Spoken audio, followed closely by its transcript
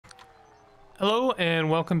Hello and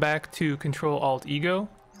welcome back to Control Alt Ego.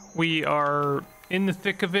 We are in the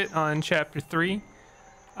thick of it on chapter 3.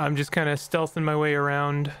 I'm just kind of stealthing my way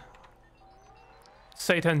around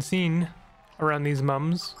sight unseen around these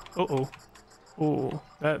mums. Oh,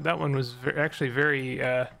 that one was actually very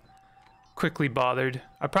quickly bothered.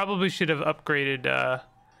 I probably should have upgraded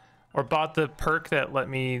or bought the perk that let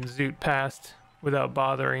me zoot past without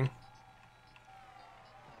bothering.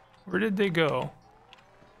 Where did they go?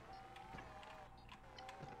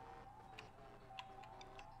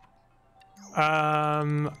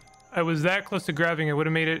 I was that close to grabbing it. Would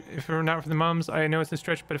have made it if it were not for the mums. I know it's a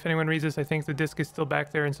stretch, but if anyone reads this, I think the disk is still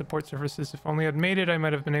back there in support surfaces. If only I'd made it, I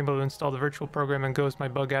might have been able to install the virtual program and ghost my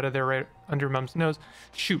bug out of there right under mum's nose.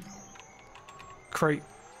 Shoot.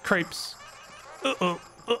 Crepes.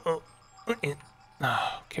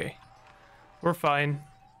 Okay. We're fine.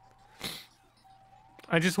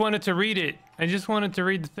 I just wanted to read it. I just wanted to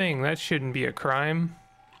read the thing. That shouldn't be a crime.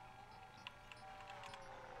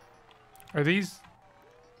 Are these?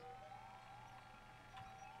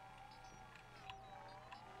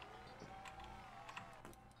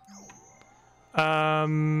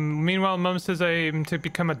 Meanwhile, Mum says I'm to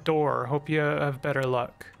become a door. Hope you have better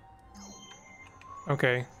luck.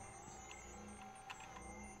 Okay.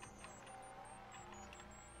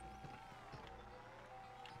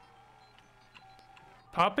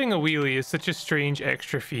 Popping a wheelie is such a strange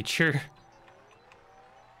extra feature.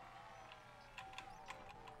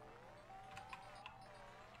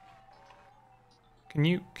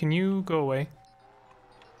 Can you go away?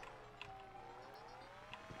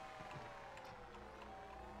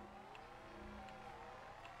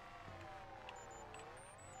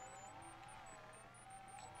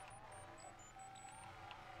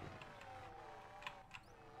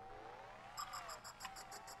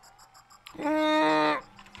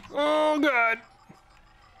 Oh God.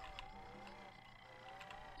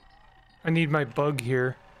 I need my bug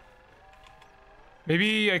here.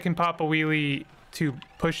 Maybe I can pop a wheelie to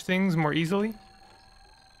push things more easily.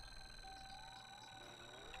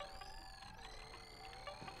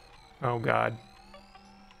 Oh God.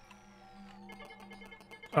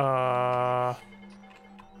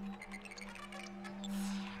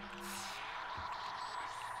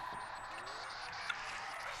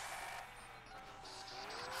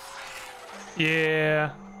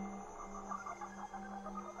 Yeah.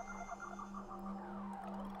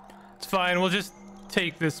 It's fine, we'll just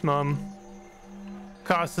take this, Mum.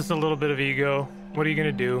 Cost us a little bit of ego. What are you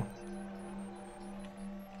gonna do?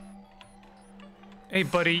 Hey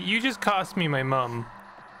buddy, you just cost me my mum.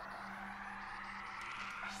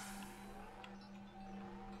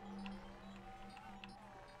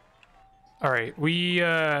 Alright,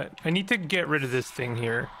 I need to get rid of this thing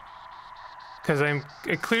here. Because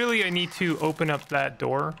clearly I need to open up that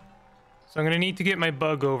door. So I'm gonna need to get my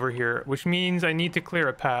bug over here, which means I need to clear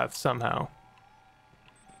a path somehow.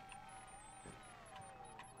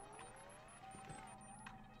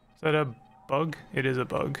 Is that a bug? It is a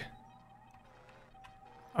bug.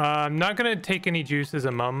 I'm not gonna take any juice as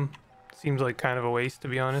a mum. Seems like kind of a waste, to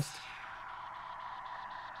be honest.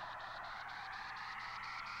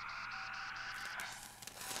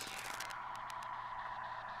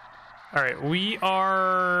 Alright, we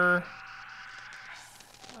are...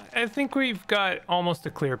 I think we've got almost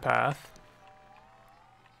a clear path.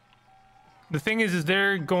 The thing is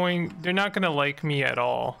they're not gonna like me at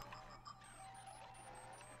all.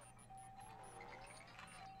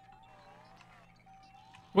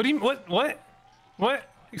 What do you, what?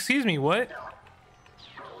 Excuse me, what?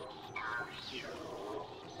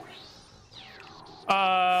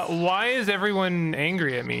 Why is everyone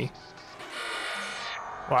angry at me?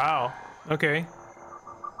 Wow, okay.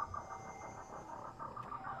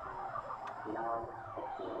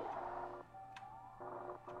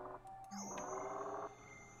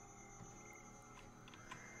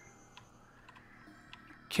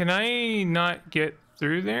 Can I not get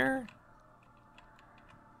through there?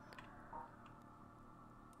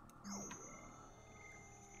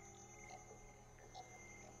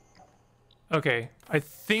 Okay, I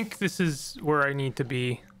think this is where I need to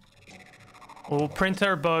be. We'll print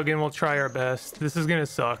our bug and we'll try our best. This is gonna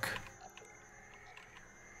suck.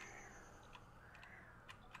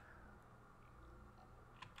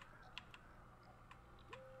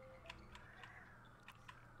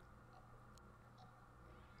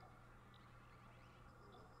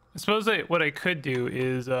 I suppose what I could do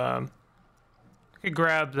is I could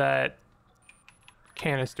grab that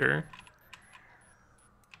canister.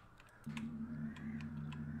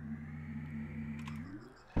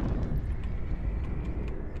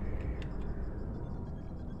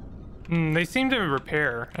 They seem to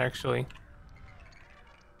repair, actually.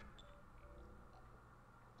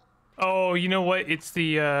 Oh, you know what? It's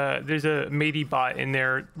the there's a matey bot in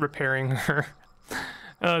there repairing her.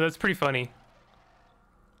 Oh, that's pretty funny.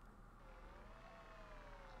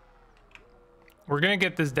 We're gonna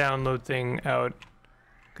get this download thing out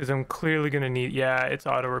because I'm clearly gonna need. Yeah, it's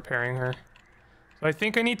auto repairing her. So I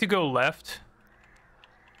think I need to go left.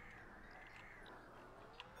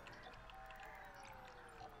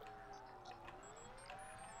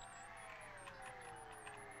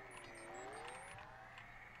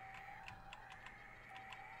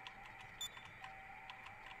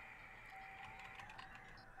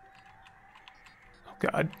 Oh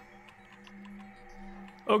God.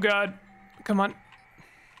 Oh God. Come on.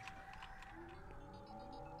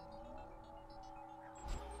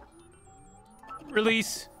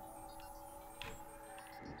 Release.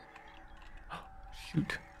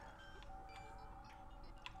 Shoot.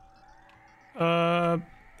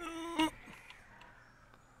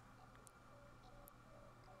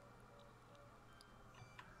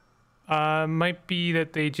 Might be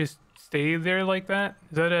that they just stay there like that.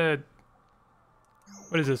 Is that a...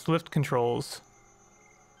 What is this? Lift controls.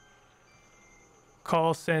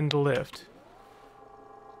 Call, send, lift.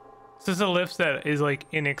 This is a lift that is like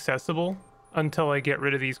inaccessible until I get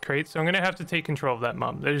rid of these crates. So I'm gonna have to take control of that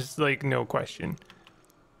mum. There's like no question.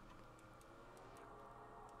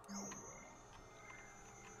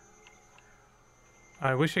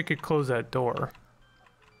 I wish I could close that door.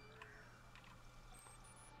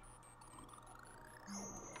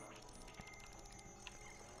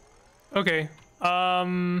 Okay.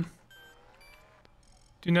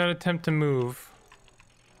 Do not attempt to move.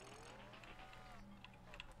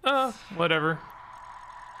 Whatever.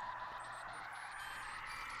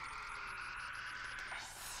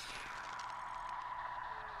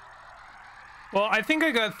 Well, I think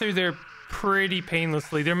I got through there pretty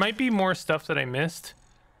painlessly. There might be more stuff that I missed,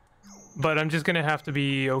 but I'm just gonna have to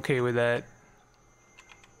be okay with that.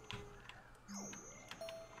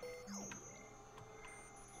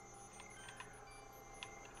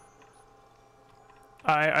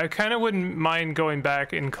 I kind of wouldn't mind going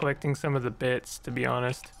back and collecting some of the bits, to be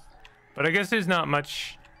honest. But I guess there's not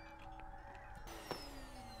much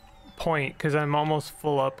point, because I'm almost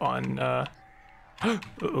full up on...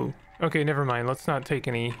 Uh-oh. Okay, never mind. Let's not take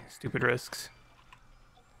any stupid risks.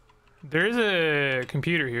 There is a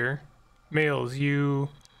computer here. Mails, you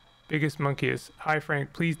biggest monkeyess. Hi,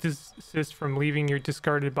 Frank. Please desist from leaving your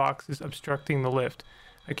discarded boxes obstructing the lift.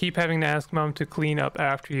 I keep having to ask Mom to clean up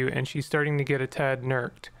after you, and she's starting to get a tad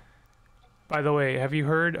nerked. By the way, have you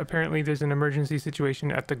heard? Apparently there's an emergency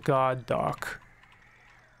situation at the God Dock.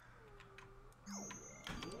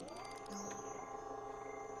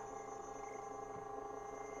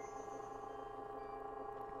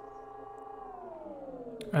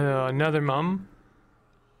 Another mum.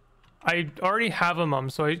 I already have a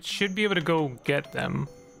mum, so I should be able to go get them.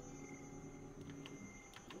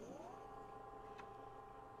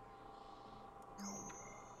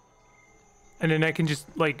 And then I can just,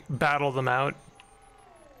 like, battle them out.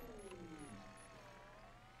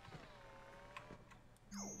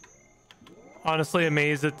 Honestly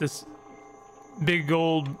amazed that this big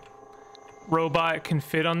old robot can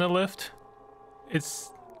fit on the lift.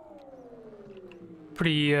 It's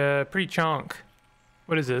pretty chonk.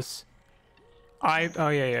 What is this? Oh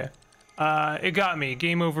yeah. It got me.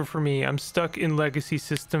 Game over for me. I'm stuck in legacy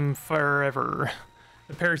system forever.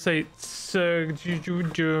 The parasite sucked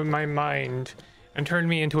my mind and turned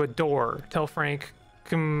me into a door. Tell Frank,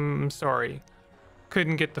 I'm sorry.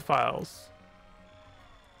 Couldn't get the files.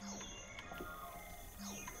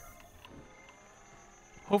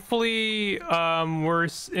 Hopefully, we're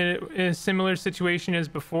in a similar situation as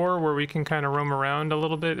before, where we can kind of roam around a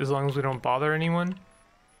little bit as long as we don't bother anyone.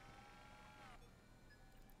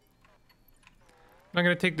 I'm not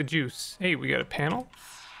gonna take the juice. Hey, we got a panel?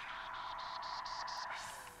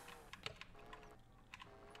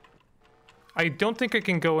 I don't think I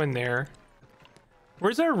can go in there.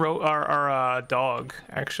 Where's our dog,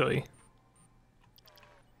 actually?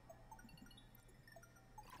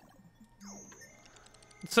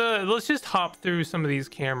 So let's just hop through some of these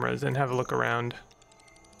cameras and have a look around.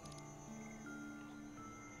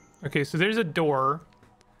 Okay, so there's a door.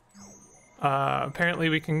 Apparently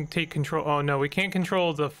we can take control. Oh no, we can't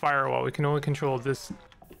control the firewall. We can only control this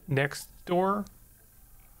next door.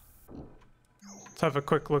 Let's have a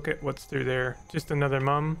quick look at what's through there. Just another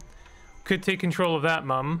mum. Could take control of that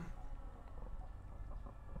mum.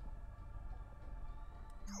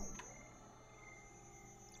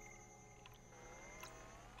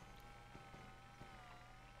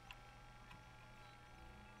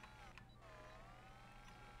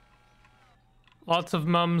 Lots of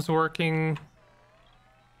mums working.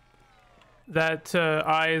 That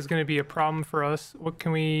eye is going to be a problem for us. What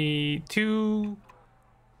can we... 2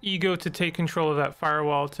 ego to take control of that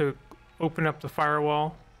firewall to open up the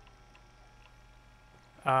firewall.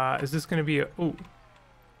 Is this going to be a... Ooh.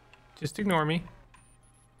 Just ignore me.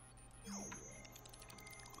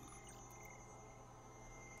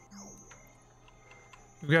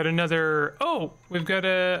 We've got another... Oh! We've got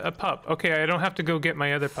a pup. Okay, I don't have to go get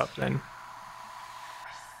my other pup then.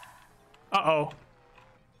 Uh-oh.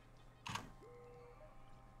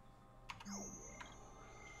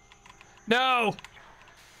 No!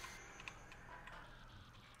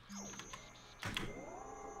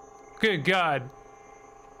 Good God.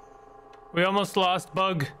 We almost lost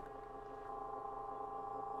Bug.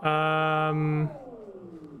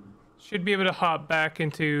 Should be able to hop back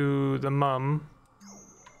into the mum.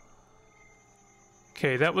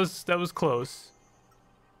 Okay, that was close.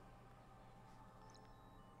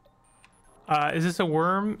 Is this a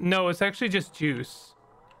worm? No, it's actually just juice.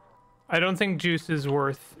 I don't think juice is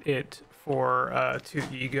worth it for 2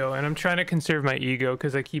 ego, and I'm trying to conserve my ego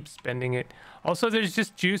because I keep spending it. Also, there's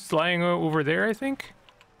just juice lying over there, I think.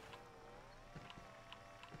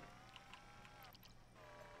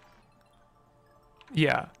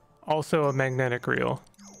 Yeah, also a magnetic reel.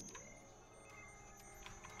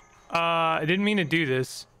 I didn't mean to do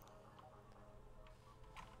this.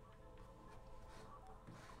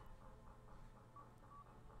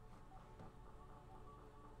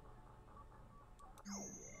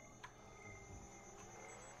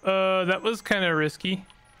 That was kind of risky.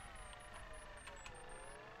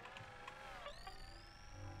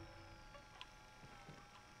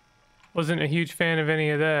 Wasn't a huge fan of any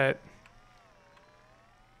of that.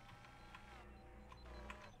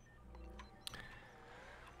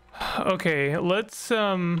 Okay, let's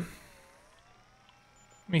let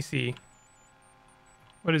me see.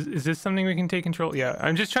 What is this something we can take control? Yeah,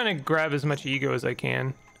 I'm just trying to grab as much ego as I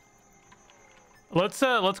can. Let's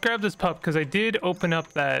grab this pup because I did open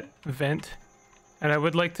up that vent and I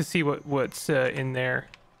would like to see what's in there.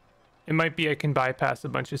 It might be I can bypass a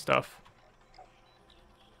bunch of stuff.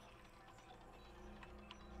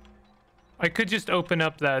 I could just open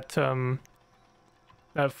up that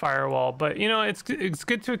that firewall, but you know, it's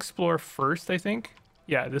good to explore first, I think.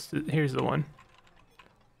 Yeah, here's the one.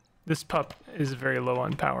 This pup is very low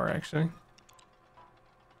on power, actually.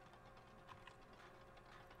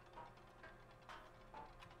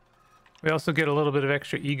 We also get a little bit of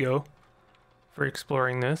extra ego for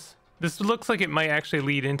exploring this. This looks like it might actually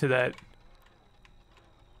lead into that.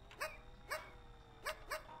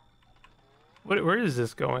 Where is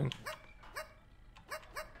this going?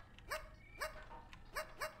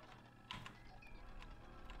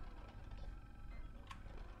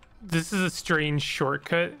 This is a strange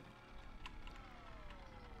shortcut.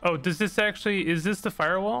 Oh, does this actually... Is this the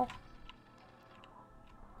firewall?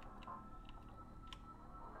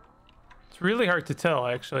 It's really hard to tell,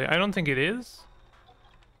 actually. I don't think it is.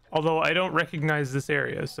 Although I don't recognize this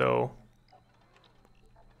area, so...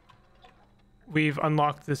 We've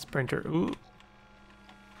unlocked this printer. Ooh.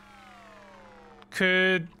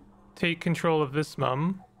 Could take control of this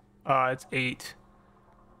mum. It's 8.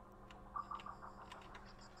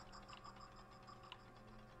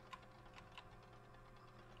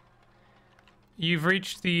 You've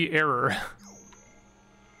reached the error.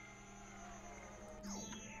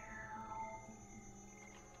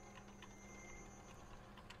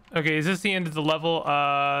 Okay, is this the end of the level?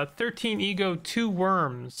 13 ego, 2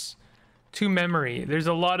 worms, 2 memory. There's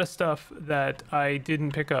a lot of stuff that I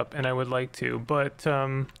didn't pick up and I would like to, but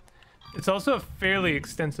it's also a fairly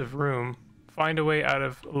extensive room. Find a way out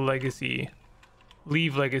of legacy.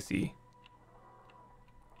 Leave legacy.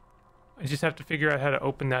 I just have to figure out how to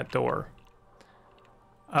open that door.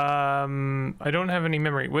 I don't have any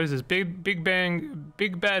memory. What is this? Big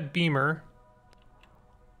bad beamer.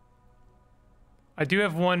 I do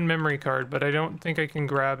have 1 memory card, but I don't think I can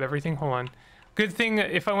grab everything. Hold on. Good thing,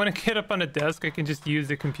 if I want to get up on a desk, I can just use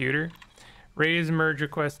the computer. Raise merge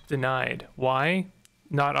request denied. Why?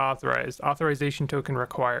 Not authorized. Authorization token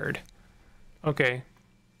required. Okay.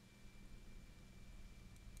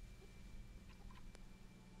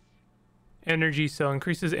 Energy cell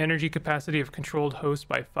increases energy capacity of controlled host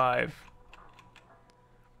by 5.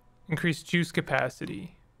 Increase juice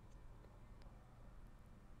capacity.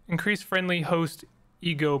 Increase friendly host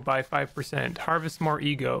ego by 5%. Harvest more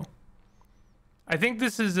ego. I think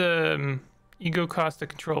this is ego cost to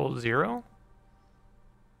control 0.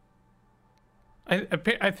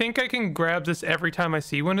 I think I can grab this every time I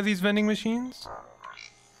see one of these vending machines.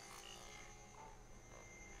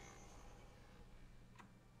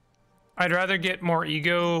 I'd rather get more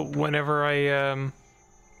ego whenever I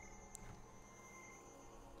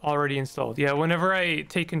already installed. Yeah, whenever I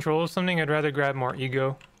take control of something, I'd rather grab more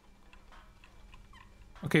ego.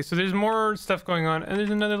 Okay, so there's more stuff going on, and there's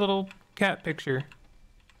another little cat picture.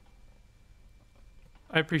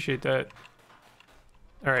 I appreciate that.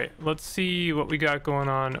 All right, let's see what we got going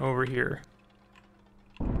on over here.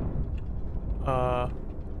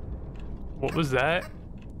 What was that?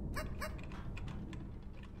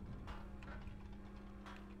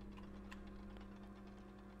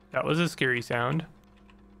 That was a scary sound.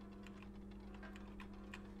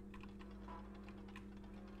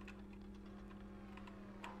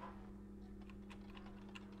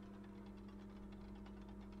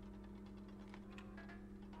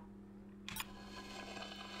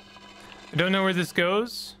 I don't know where this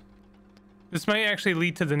goes. This might actually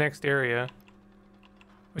lead to the next area,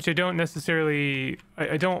 which I don't necessarily...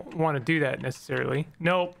 I don't want to do that necessarily.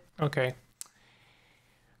 Nope. Okay.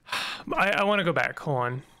 I want to go back. Hold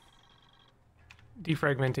on.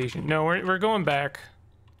 Defragmentation. No, we're going back.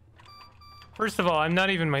 First of all, I'm not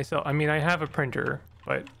even myself. I mean, I have a printer,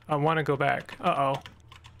 but I want to go back. Uh-oh.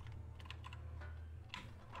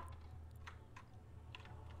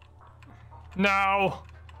 No!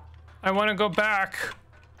 I want to go back.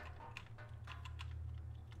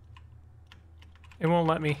 It won't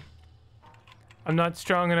let me. I'm not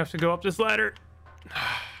strong enough to go up this ladder.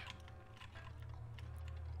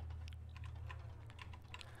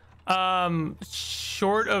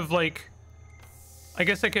 Short of like, I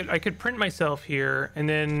guess I could print myself here, and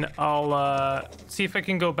then I'll see if I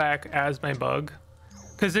can go back as my bug,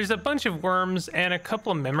 because there's a bunch of worms and a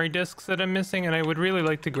couple of memory disks that I'm missing, and I would really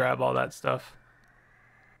like to grab all that stuff.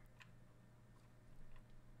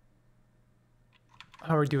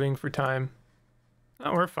 How are we doing for time?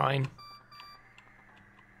 Oh, we're fine.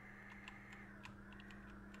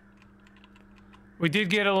 We did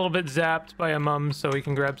get a little bit zapped by a mum, so we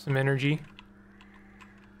can grab some energy.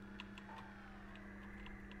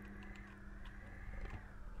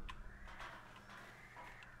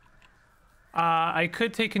 I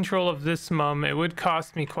could take control of this mum. It would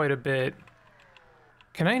cost me quite a bit.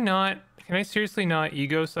 Can I seriously not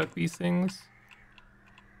ego suck these things?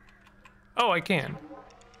 Oh, I can.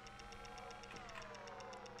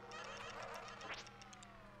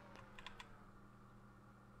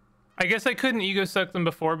 I guess I couldn't ego suck them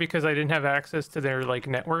before because I didn't have access to their, like,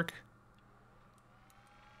 network.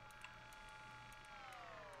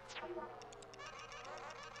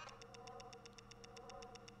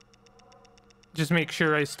 Just make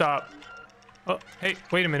sure I stop. Oh, hey,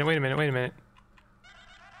 wait a minute. Oh,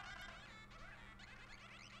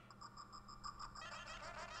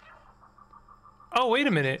 wait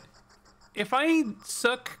a minute. If I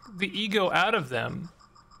suck the ego out of them,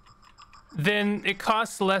 then it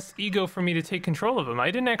costs less ego for me to take control of them. I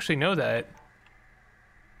didn't actually know that.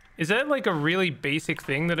 Is that like a really basic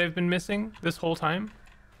thing that I've been missing this whole time?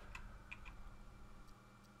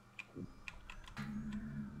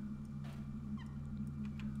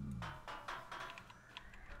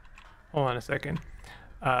 Hold on a second.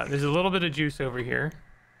 There's a little bit of juice over here.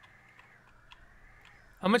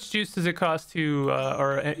 How much juice does it cost to,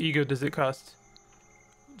 or ego does it cost?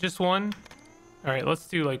 Just one? All right, let's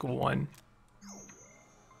do like one.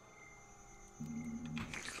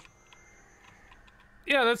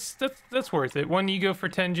 Yeah, that's worth it. One ego for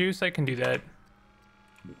 10 juice, I can do that.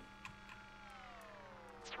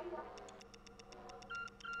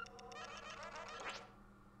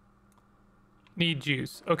 Need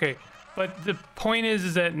juice. Okay, but the point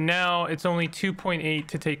is that now it's only 2.8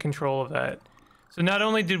 to take control of that. So not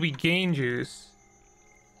only did we gain juice,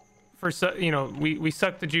 for you know, we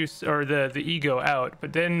sucked the juice or the ego out,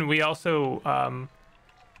 but then we also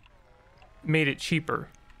made it cheaper.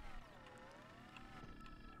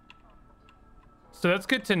 So that's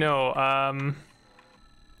good to know.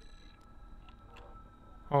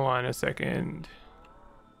 Hold on a second.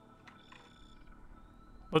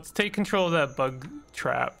 Let's take control of that bug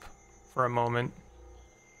trap for a moment.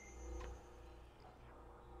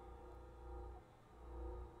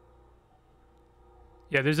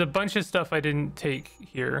 Yeah, there's a bunch of stuff I didn't take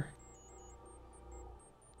here.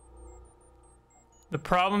 The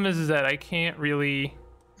problem is that I can't really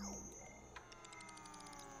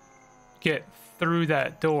get through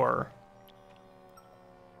that door.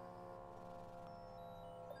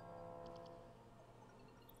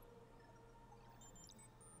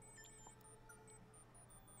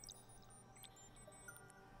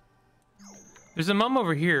 There's a mum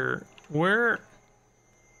over here. Where...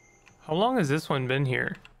 How long has this one been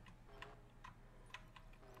here?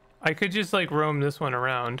 I could just like roam this one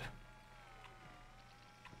around.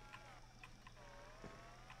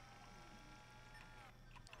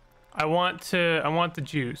 I want the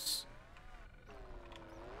juice.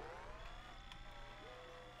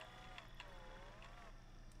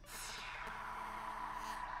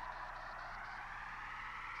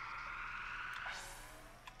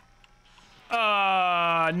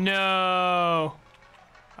 Ah, no.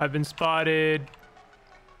 I've been spotted.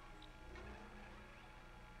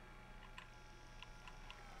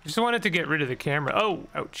 Just wanted to get rid of the camera. Oh,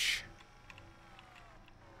 ouch.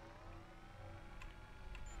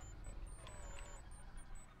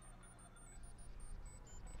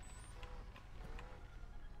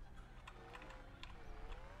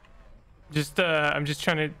 I'm just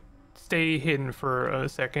trying to stay hidden for a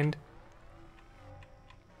second.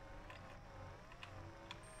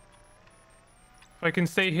 If I can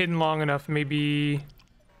stay hidden long enough, maybe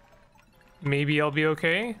I'll be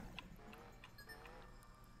okay.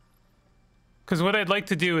 Because what I'd like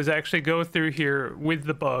to do is actually go through here with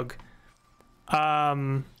the bug.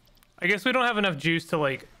 I guess we don't have enough juice to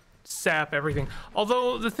like sap everything.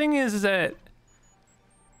 Although the thing is that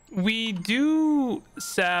we do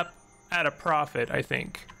sap at a profit, I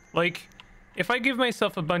think. Like, if I give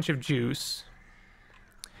myself a bunch of juice,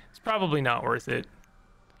 it's probably not worth it.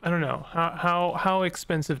 I don't know. How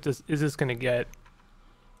expensive is this gonna get?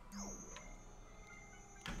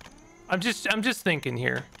 I'm just thinking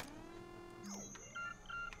here.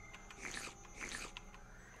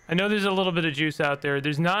 I know there's a little bit of juice out there.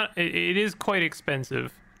 There's not. It is quite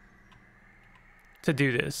expensive to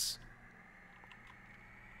do this.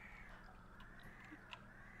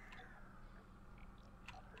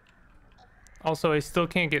 Also, I still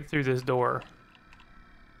can't get through this door.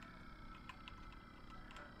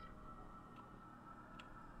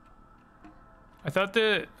 I thought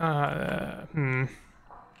that, I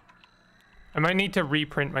might need to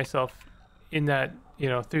reprint myself in that, you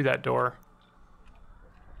know, through that door.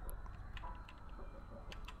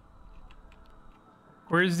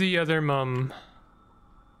 Where's the other mum?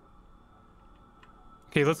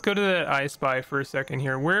 Okay, let's go to the I Spy for a second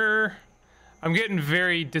here. Where? I'm getting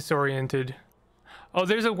very disoriented. Oh,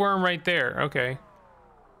 there's a worm right there. Okay.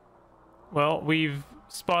 Well, we've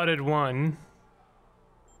spotted one.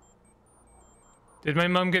 Did my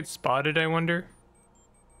mom get spotted, I wonder?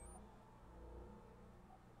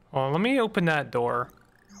 Oh, let me open that door.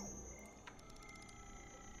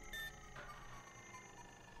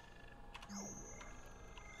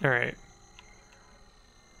 All right.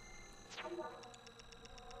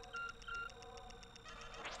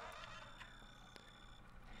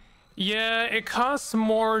 Yeah, it costs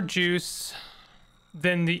more juice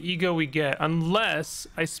than the ego we get, unless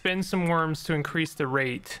I spend some worms to increase the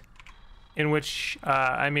rate in which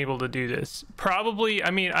I'm able to do this. Probably, I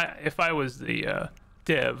mean, if I was the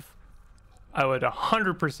dev, I would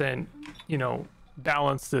 100%, you know,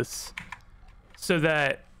 balance this so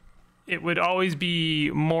that it would always be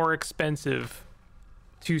more expensive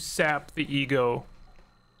to sap the ego.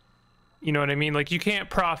 You know what I mean? Like, you can't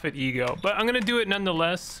profit ego, but I'm gonna do it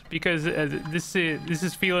nonetheless because this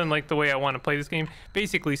is feeling like the way I want to play this game.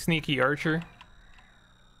 Basically, sneaky archer.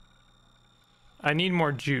 I need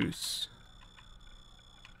more juice.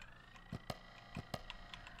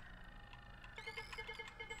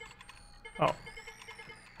 Oh.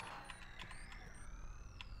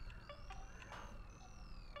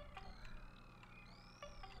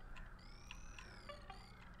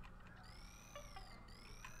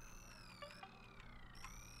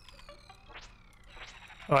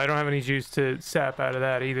 Oh, I don't have any juice to sap out of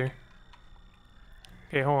that either.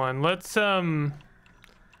 Okay, hold on. Let's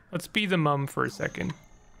be the mum for a second.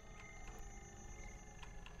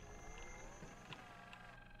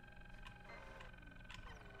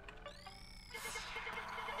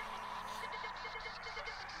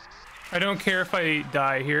 I don't care if I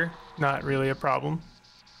die here. Not really a problem.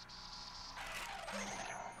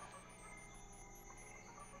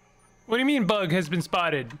 What do you mean bug has been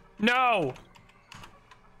spotted? No!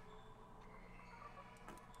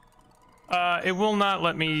 It will not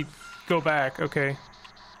let me go back. Okay.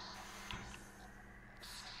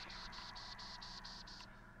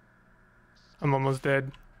 I'm almost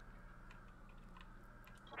dead.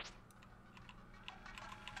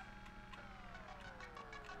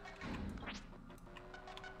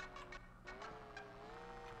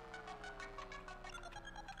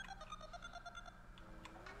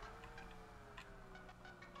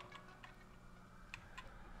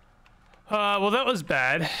 Well, that was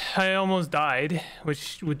bad. I almost died,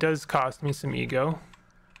 which does cost me some ego.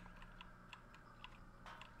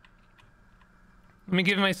 Let me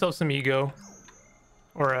give myself some ego.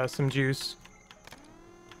 Or some juice.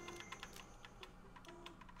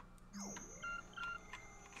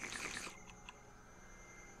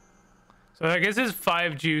 So I guess it's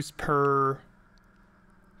 5 juice per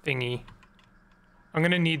thingy. I'm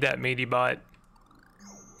gonna need that matey bot.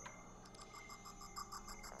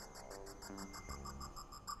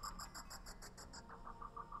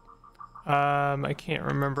 I can't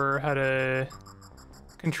remember how to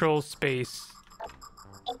control space.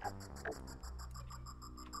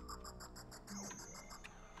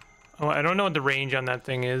 Oh, I don't know what the range on that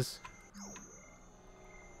thing is.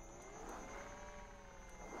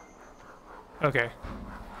 Okay.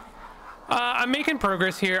 I'm making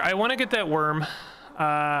progress here. I want to get that worm.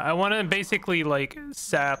 I want to basically like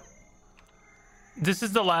sap. This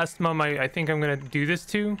is the last mum I think I'm gonna do this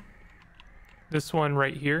to. This one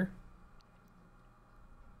right here.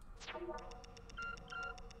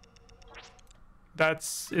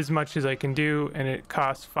 That's as much as I can do, and it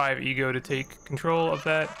costs 5 ego to take control of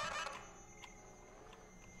that.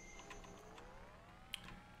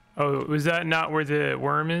 Oh, was that not where the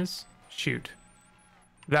worm is? Shoot.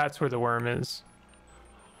 That's where the worm is.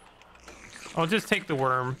 I'll just take the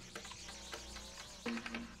worm.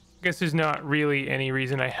 Guess there's not really any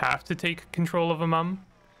reason I have to take control of a mum.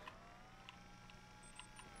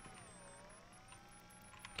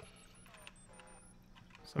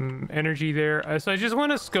 Some energy there. So I just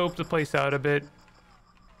want to scope the place out a bit.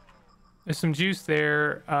 There's some juice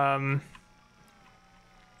there. I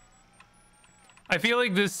feel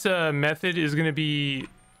like this method is going to be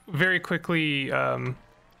very quickly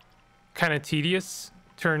kind of tedious.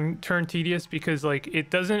 Turn tedious because like it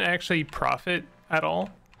doesn't actually profit at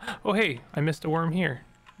all. Oh hey, I missed a worm here.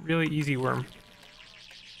 Really easy worm.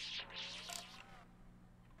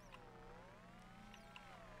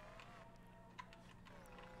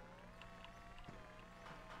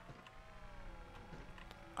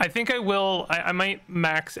 I think I will. I might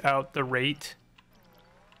max out the rate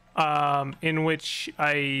in which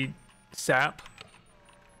I sap.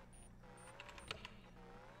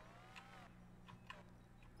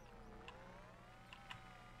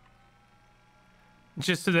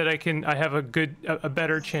 Just so that I have a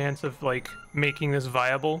better chance of like making this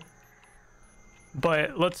viable.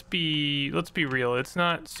 But let's be real, it's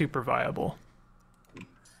not super viable.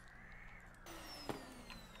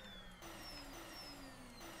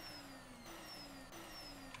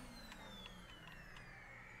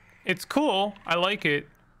 It's cool, I like it,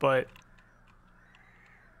 but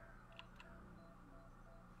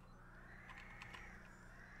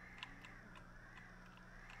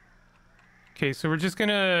okay, so we're just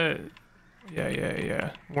gonna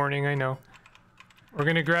yeah. Warning, I know. We're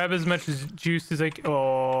gonna grab as much juice as I can.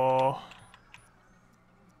 Oh.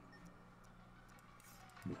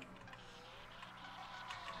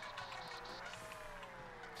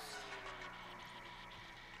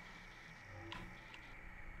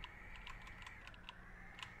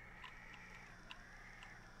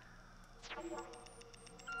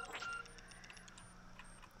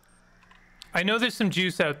 I know there's some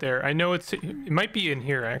juice out there. I know it might be in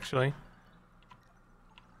here actually.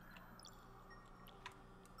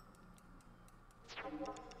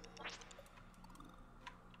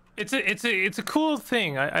 It's a cool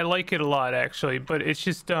thing. I like it a lot actually, but it's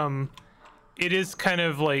just it is kind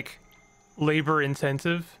of like labor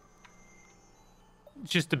intensive.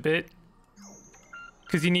 Just a bit.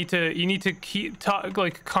 Cuz you need to keep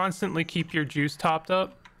like constantly keep your juice topped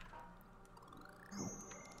up.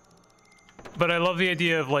 But I love the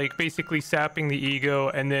idea of like basically sapping the ego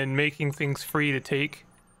and then making things free to take.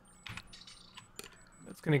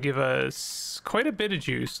 That's gonna give us quite a bit of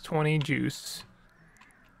juice, 20 juice.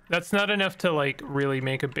 That's not enough to like really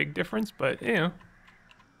make a big difference, but you know,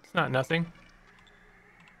 it's not nothing.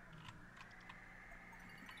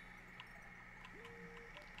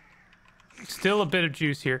 Still a bit of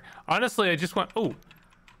juice here. Honestly, I just want, oh,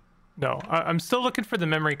 no, I'm still looking for the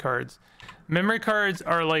memory cards. Memory cards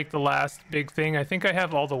are like the last big thing. I think I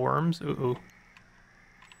have all the worms. Ooh.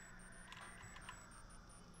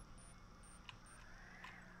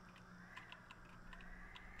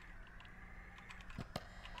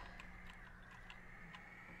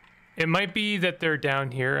 It might be that they're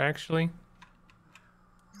down here actually.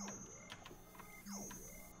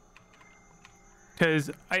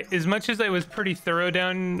 Because as much as I was pretty thorough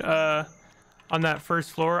down on that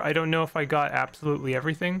first floor, I don't know if I got absolutely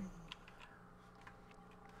everything.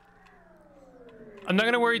 I'm not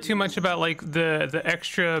gonna worry too much about like the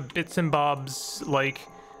extra bits and bobs, like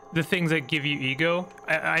the things that give you ego.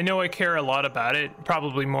 I know I care a lot about it,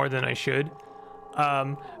 probably more than I should.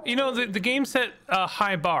 You know, the game set a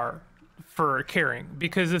high bar for caring,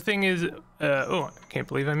 because the thing is, oh, I can't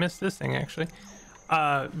believe I missed this thing actually.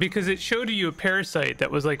 Because it showed you a parasite that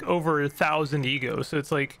was like over 1,000 ego, so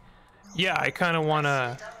it's like, yeah, I kind of want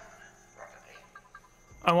to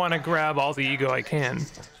I want to grab all the ego I can. For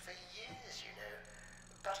years, you know.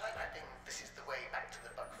 But I think this is the way back to the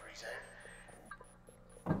bug-free zone.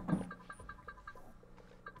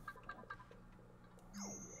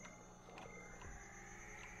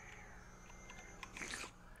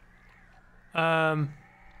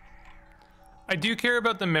 I do care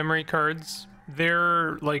about the memory cards.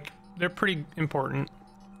 They're pretty important.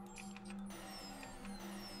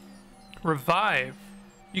 Revive.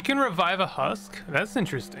 You can revive a husk? That's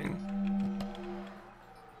interesting.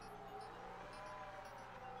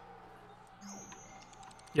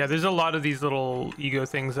 Yeah, there's a lot of these little ego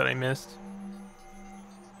things that I missed.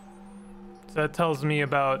 So that tells me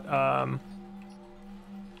about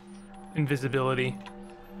invisibility.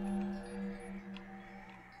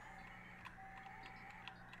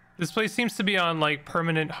 This place seems to be on like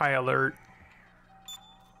permanent high alert.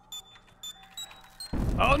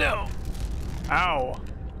 Oh no! Ow.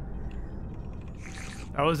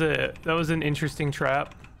 That was an interesting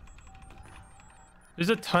trap. There's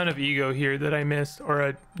a ton of ego here that I missed, or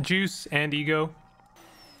a juice and ego.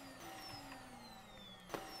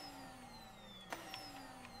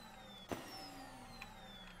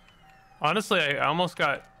 Honestly, I almost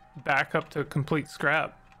got back up to complete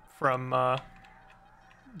scrap from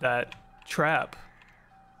that trap.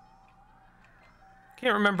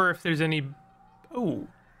 Can't remember if there's any. Oh,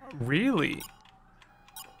 really?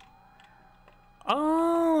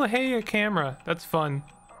 Oh, hey, a camera. That's fun.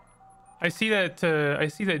 I see that. I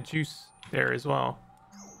see that juice there as well.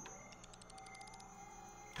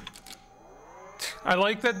 I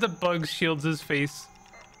like that the bug shields his face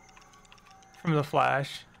from the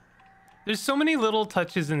flash. There's so many little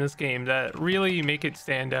touches in this game that really make it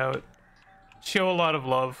stand out. Show a lot of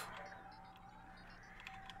love.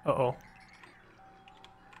 Uh-oh.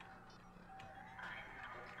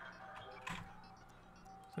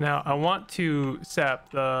 So now I want to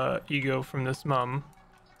sap the ego from this mum.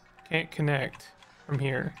 Can't connect from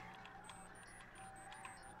here.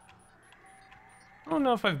 I don't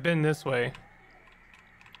know if I've been this way.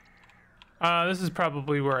 This is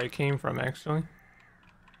probably where I came from, actually.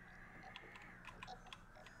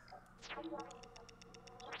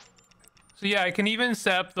 So yeah, I can even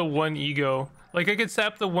sap the one ego. Like, I could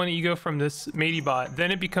sap the one ego from this matey bot, then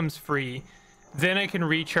it becomes free. Then I can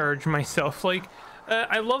recharge myself. Like,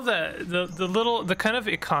 I love that. The kind of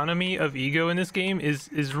economy of ego in this game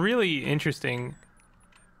is really interesting.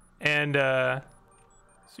 And,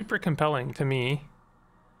 super compelling to me.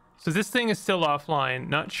 So this thing is still offline.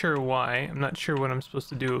 Not sure why. I'm not sure what I'm supposed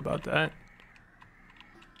to do about that.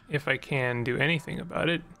 If I can do anything about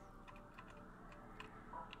it.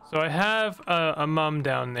 So I have a mum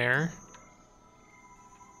down there.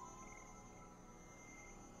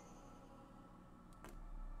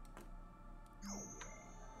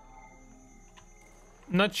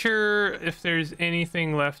 I'm not sure if there's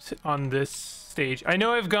anything left on this stage. I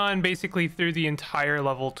know I've gone basically through the entire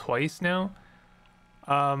level twice now.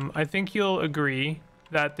 I think you'll agree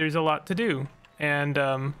that there's a lot to do. And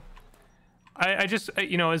I just,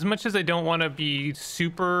 you know, as much as I don't want to be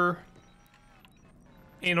super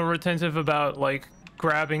anal retentive about like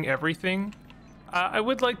grabbing everything, I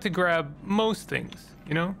would like to grab most things,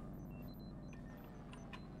 you know?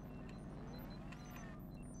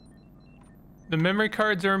 The memory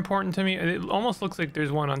cards are important to me. It almost looks like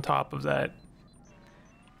there's one on top of that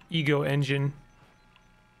ego engine.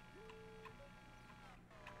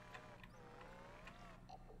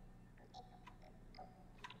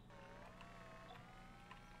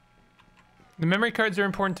 The memory cards are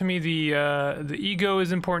important to me. The ego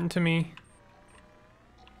is important to me.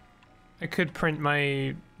 I could print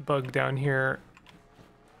my bug down here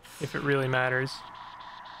if it really matters.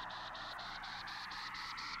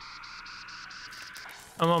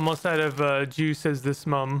 I'm almost out of juice as this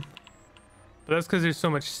mum, but that's because there's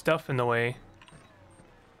so much stuff in the way.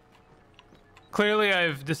 Clearly,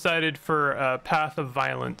 I've decided for a path of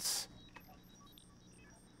violence.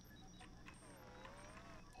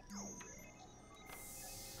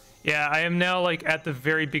 Yeah, I am now like at the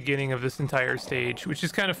very beginning of this entire stage, which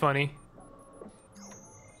is kind of funny.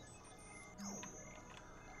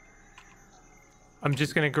 I'm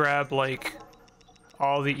just gonna grab like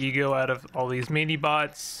all the ego out of all these mini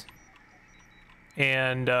bots,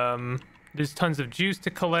 and there's tons of juice to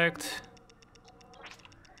collect,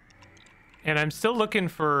 and I'm still looking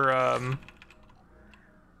for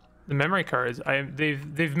the memory cards.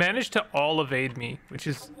 They've managed to all evade me, which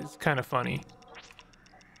is kind of funny.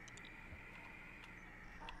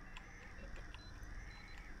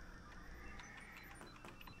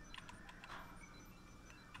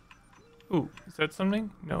 Ooh, is that something?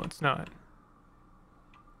 No, it's not.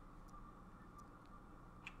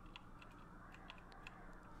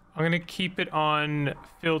 I'm gonna keep it on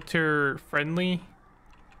filter friendly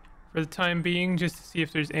for the time being, just to see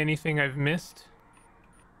if there's anything I've missed.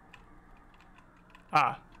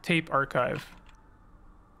 Ah, tape archive.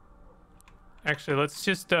 Actually, let's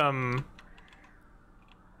just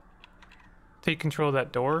take control of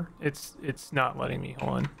that door. It's not letting me.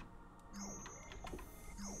 Hold on.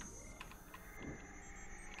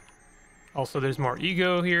 Also, there's more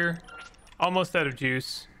ego here. Almost out of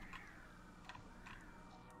juice.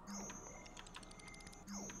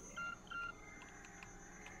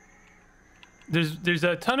 There's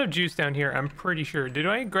a ton of juice down here, I'm pretty sure. Did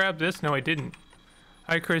I grab this? No, I didn't.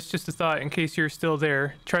 Hi, Chris. Just a thought in case you're still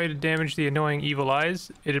there. Try to damage the annoying evil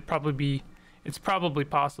eyes. It's probably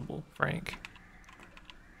possible, Frank.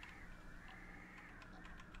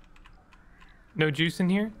 No juice in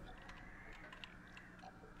here?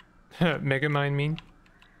 Megamind mean?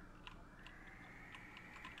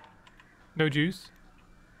 No juice?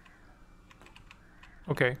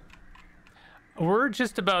 Okay. We're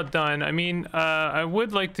just about done. I mean, I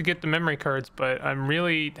would like to get the memory cards, but I'm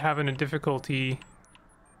really having a difficulty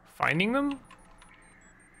finding them.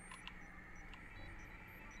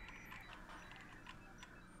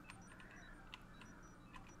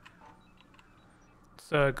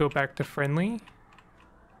 Let's go back to friendly.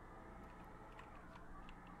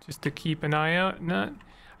 Just to keep an eye out.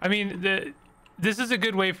 I mean, this is a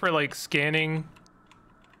good way for like scanning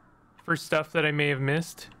for stuff that I may have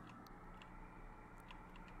missed.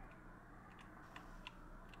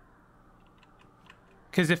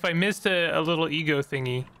 Because if I missed a little ego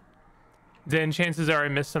thingy, then chances are I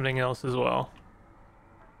missed something else as well.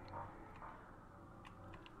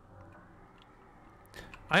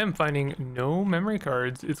 I am finding no memory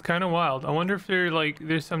cards. It's kind of wild. I wonder if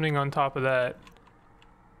there's something on top of that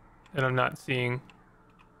that I'm not seeing.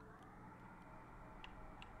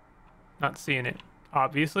 Not seeing it,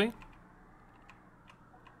 obviously.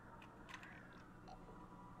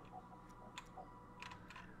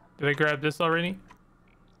 Did I grab this already?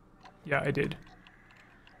 Yeah, I did.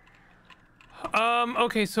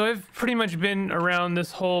 Okay, so I've pretty much been around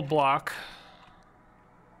this whole block.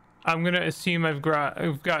 I'm gonna assume I've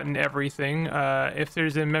gotten everything. If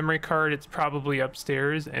there's a memory card, it's probably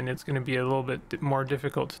upstairs, and it's gonna be a little bit more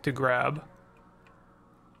difficult to grab.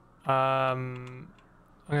 I'm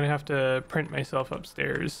gonna have to print myself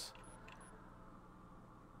upstairs.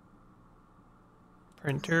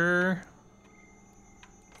 Printer.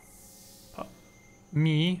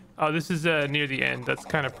 Me. Oh, this is near the end. That's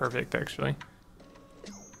kind of perfect, actually.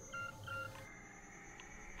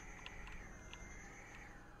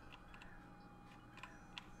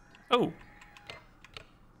 Oh.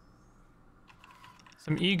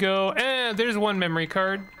 Some ego. There's one memory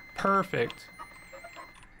card. Perfect.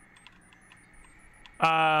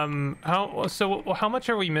 How much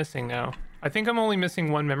are we missing now? I think I'm only missing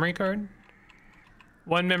one memory card.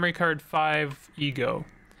 One memory card, 5 ego.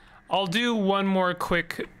 I'll do one more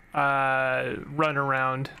quick run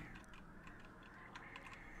around.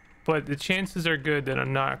 But the chances are good that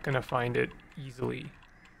I'm not gonna find it easily.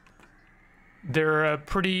 They're a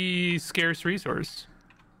pretty scarce resource.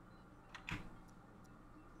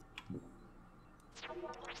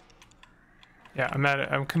 Yeah,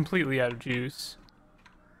 I'm completely out of juice.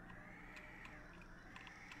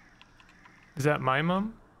 Is that my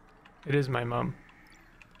mom? It is my mom.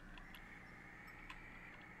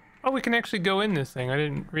 Oh, we can actually go in this thing. I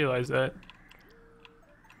didn't realize that.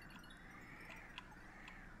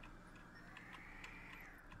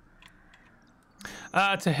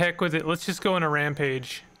 To heck with it. Let's just go on a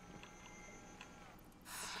rampage.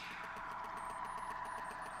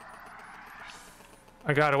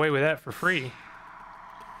 I got away with that for free.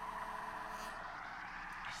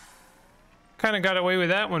 Kind of got away with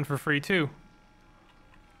that one for free too.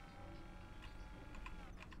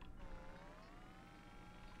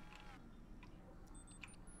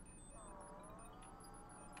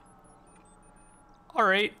 All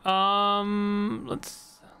right, I'll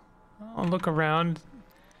look around.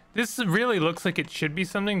 This really looks like it should be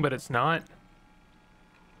something, but it's not.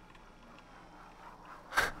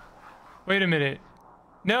 Wait a minute.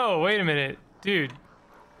 No, wait a minute, dude.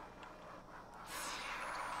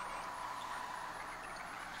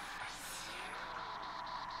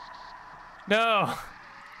 No.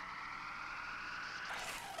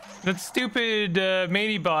 That stupid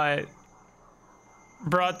Manybot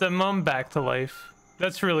brought the mum back to life.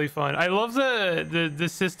 That's really fun. I love the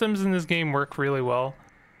systems in this game work really well.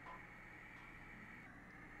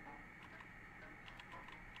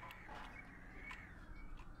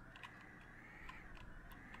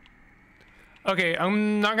 Okay,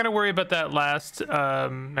 I'm not gonna worry about that last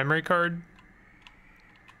memory card.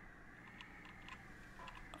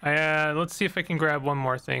 Let's see if I can grab one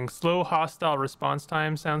more thing. Slow hostile response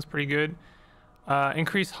time sounds pretty good.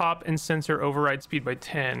 Increase hop and sensor override speed by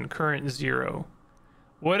 10. Current 0.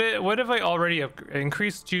 What have I already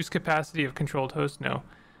increased juice capacity of controlled host? No.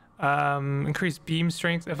 Increase beam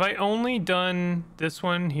strength. Have I only done this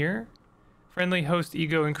one here? Friendly host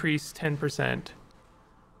ego increase 10%.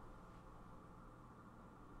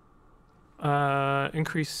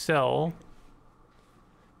 Increase cell.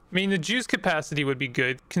 I mean, the juice capacity would be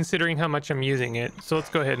good considering how much I'm using it. So let's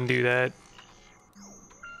go ahead and do that.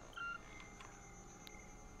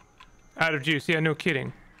 Out of juice. Yeah, no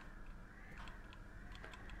kidding.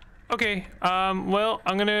 Okay. Well,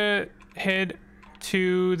 I'm gonna head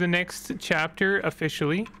to the next chapter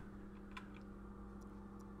officially.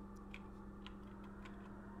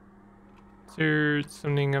 Is there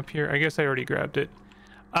something up here? I guess I already grabbed it.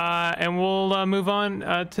 And we'll move on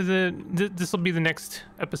to this will be the next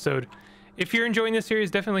episode. If you're enjoying this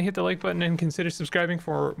series, definitely hit the like button and consider subscribing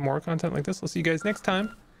for more content like this. I'll see you guys next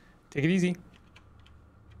time. Take it easy.